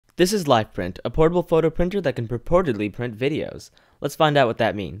This is Lifeprint, a portable photo printer that can purportedly print videos. Let's find out what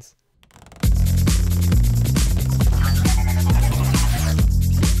that means.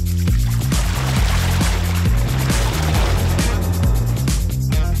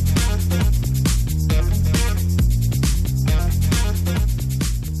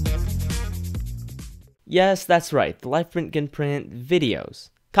 Yes, that's right, the Lifeprint can print videos.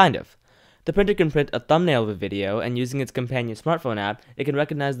 Kind of. The printer can print a thumbnail of a video, and using its companion smartphone app, it can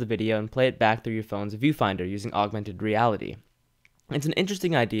recognize the video and play it back through your phone's viewfinder using augmented reality. It's an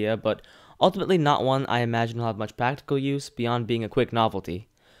interesting idea, but ultimately not one I imagine will have much practical use beyond being a quick novelty.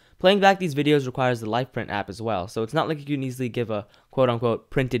 Playing back these videos requires the Lifeprint app as well, so it's not like you can easily give a quote-unquote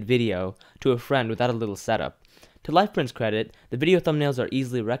printed video to a friend without a little setup. To Lifeprint's credit, the video thumbnails are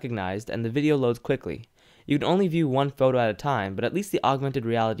easily recognized and the video loads quickly. You can only view one photo at a time, but at least the augmented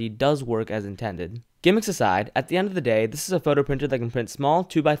reality does work as intended. Gimmicks aside, at the end of the day, this is a photo printer that can print small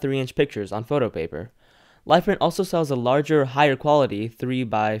 2x3" pictures on photo paper. Lifeprint also sells a larger, higher quality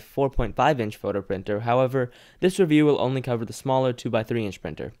 3x4.5" photo printer, however, this review will only cover the smaller 2x3"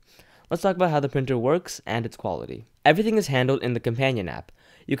 printer. Let's talk about how the printer works and its quality. Everything is handled in the companion app.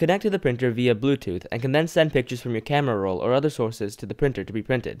 You connect to the printer via Bluetooth and can then send pictures from your camera roll or other sources to the printer to be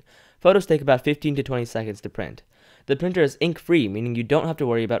printed. Photos take about 15 to 20 seconds to print. The printer is ink-free, meaning you don't have to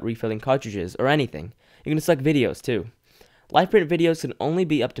worry about refilling cartridges or anything. You can select videos too. Lifeprint videos can only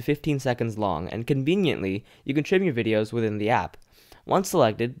be up to 15 seconds long, and conveniently, you can trim your videos within the app. Once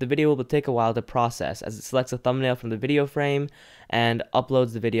selected, the video will take a while to process as it selects a thumbnail from the video frame and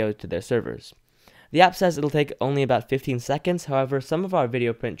uploads the video to their servers. The app says it'll take only about 15 seconds, however, some of our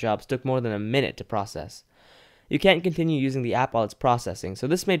video print jobs took more than a minute to process. You can't continue using the app while it's processing, so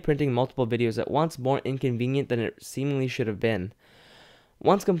this made printing multiple videos at once more inconvenient than it seemingly should have been.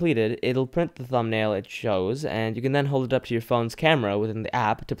 Once completed, it'll print the thumbnail it shows, and you can then hold it up to your phone's camera within the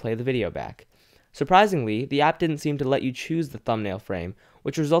app to play the video back. Surprisingly, the app didn't seem to let you choose the thumbnail frame,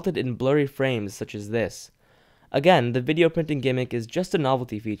 which resulted in blurry frames such as this. Again, the video printing gimmick is just a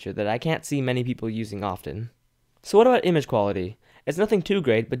novelty feature that I can't see many people using often. So what about image quality? It's nothing too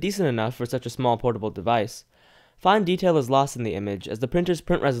great, but decent enough for such a small portable device. Fine detail is lost in the image, as the printer's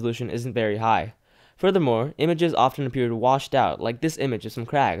print resolution isn't very high. Furthermore, images often appear washed out, like this image of some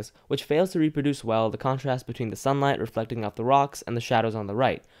crags, which fails to reproduce well the contrast between the sunlight reflecting off the rocks and the shadows on the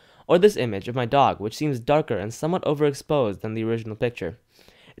right, or this image of my dog, which seems darker and somewhat overexposed than the original picture.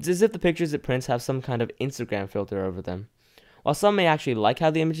 It's as if the pictures it prints have some kind of Instagram filter over them. While some may actually like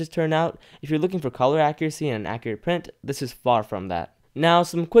how the images turn out, if you're looking for color accuracy and an accurate print, this is far from that. Now,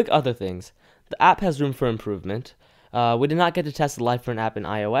 some quick other things. The app has room for improvement. We did not get to test the Lifeprint app in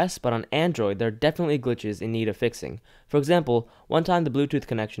iOS, but on Android there are definitely glitches in need of fixing. For example, one time the Bluetooth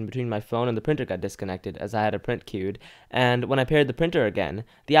connection between my phone and the printer got disconnected as I had a print queued, and when I paired the printer again,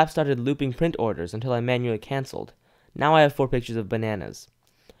 the app started looping print orders until I manually cancelled. Now I have 4 pictures of bananas.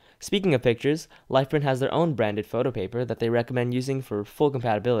 Speaking of pictures, Lifeprint has their own branded photo paper that they recommend using for full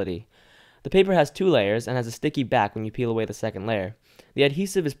compatibility. The paper has 2 layers and has a sticky back when you peel away the second layer. The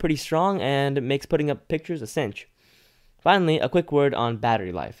adhesive is pretty strong and makes putting up pictures a cinch. Finally, a quick word on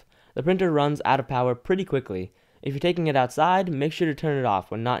battery life. The printer runs out of power pretty quickly. If you're taking it outside, make sure to turn it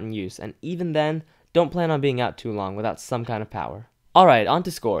off when not in use, and even then, don't plan on being out too long without some kind of power. Alright, on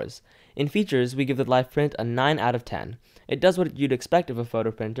to scores. In features, we give the Lifeprint a 9 out of 10. It does what you'd expect of a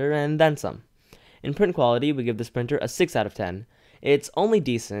photo printer, and then some. In print quality, we give this printer a 6 out of 10. It's only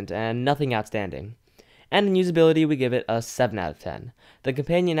decent, and nothing outstanding. And in usability, we give it a 7 out of 10. The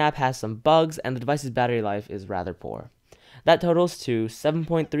companion app has some bugs, and the device's battery life is rather poor. That totals to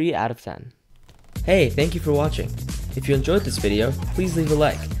 7.3 out of 10. Hey, thank you for watching. If you enjoyed this video, please leave a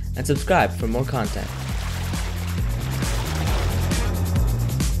like, and subscribe for more content.